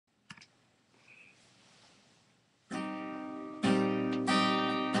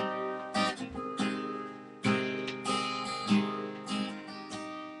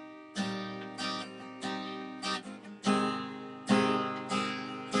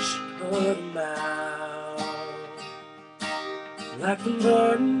put 'em out. Like the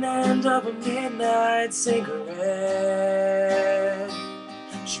burning end of a midnight cigarette,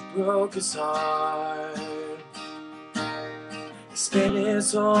 she broke his heart. He spent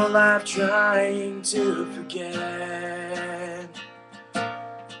his whole life trying to forget.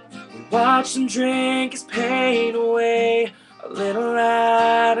 We watched him drink his pain away, a little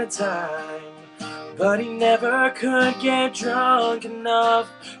at a time. But he never could get drunk enough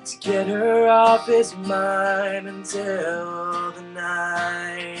to get her off his mind until the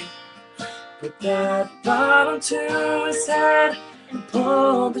night put that bottle to his head and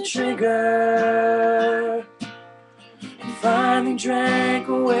pulled the trigger, and finally drank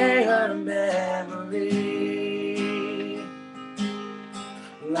away her memory.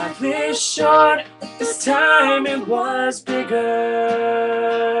 Life is short, but this time it was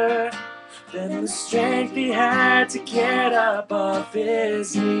bigger than the strength he had to get up off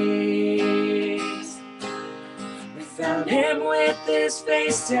his knees. We found him with his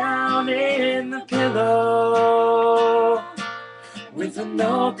face down in the pillow, with a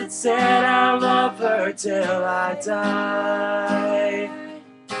note that said, "I'll love her till I die."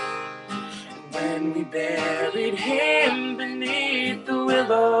 And when we buried him beneath the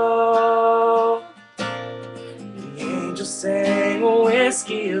willow, just sang a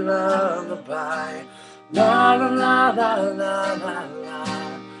whiskey lullaby. La la la la la la la,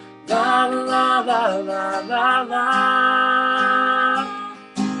 la la la la la la,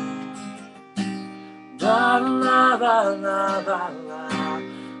 la la la la la la,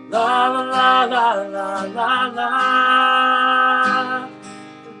 la la la la la la.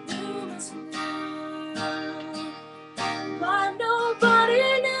 But nobody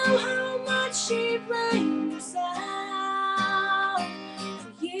knew how much she blamed herself.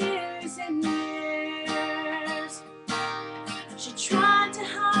 Years and years, she tried to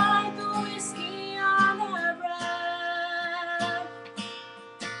hide the whiskey on her breath.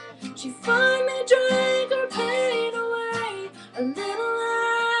 She finally drank her pain away, a little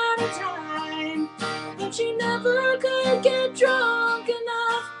at a time. But she never could get drunk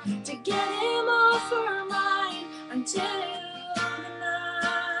enough to get him off her mind until the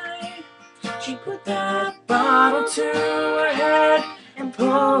night she put that bottle to her head and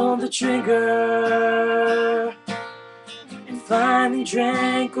pulled the trigger, and finally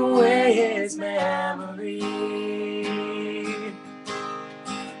drank away his memory.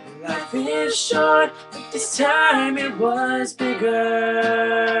 Life is short, but this time it was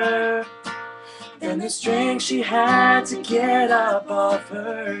bigger than the strength she had to get up off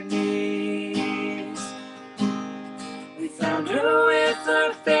her knees. We found her with her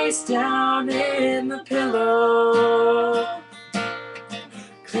face down in the pillow,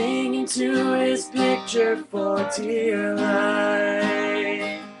 clinging to his picture for dear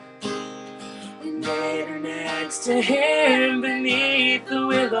life. We laid her next to him beneath the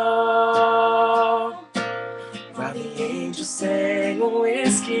willow, while the angels sang a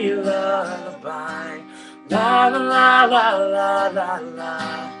whiskey lullaby. La la la la la la la,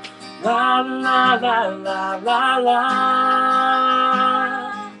 la la la la la la,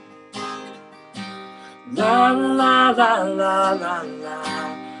 la la la la la la,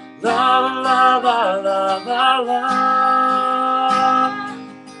 la la la la la la,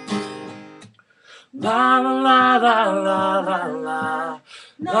 la la la la la la,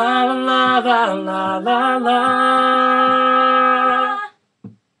 la la la la la la,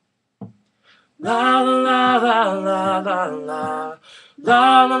 la la la la la la,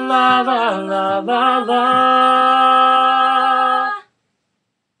 la la la la la la.